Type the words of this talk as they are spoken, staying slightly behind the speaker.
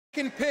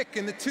Second pick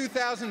in the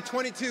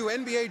 2022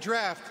 NBA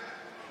Draft,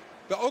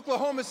 the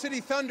Oklahoma City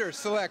Thunder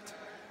select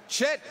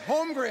Chet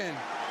Holmgren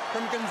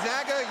from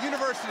Gonzaga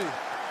University.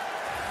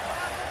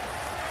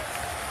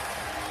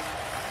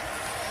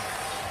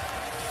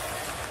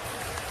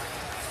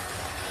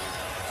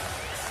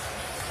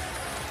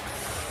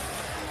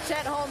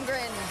 Chet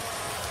Holmgren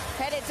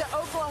headed to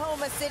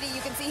Oklahoma City. You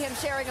can see him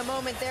sharing a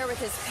moment there with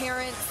his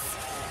parents.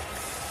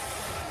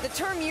 The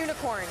term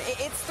unicorn,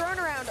 it's thrown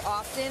around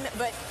often,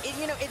 but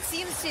it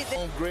seems to...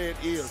 Holmgren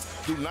is,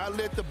 do not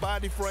let the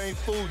body frame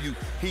fool you.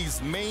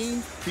 He's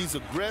mean, he's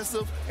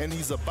aggressive, and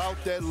he's about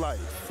that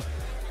life.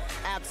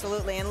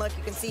 Absolutely, and look,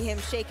 you can see him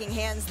shaking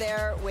hands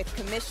there with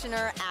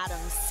Commissioner Adam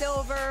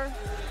Silver.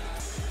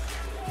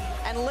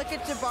 And look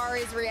at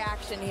Jabari's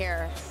reaction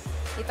here.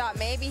 He thought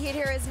maybe he'd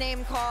hear his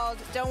name called.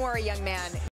 Don't worry, young man.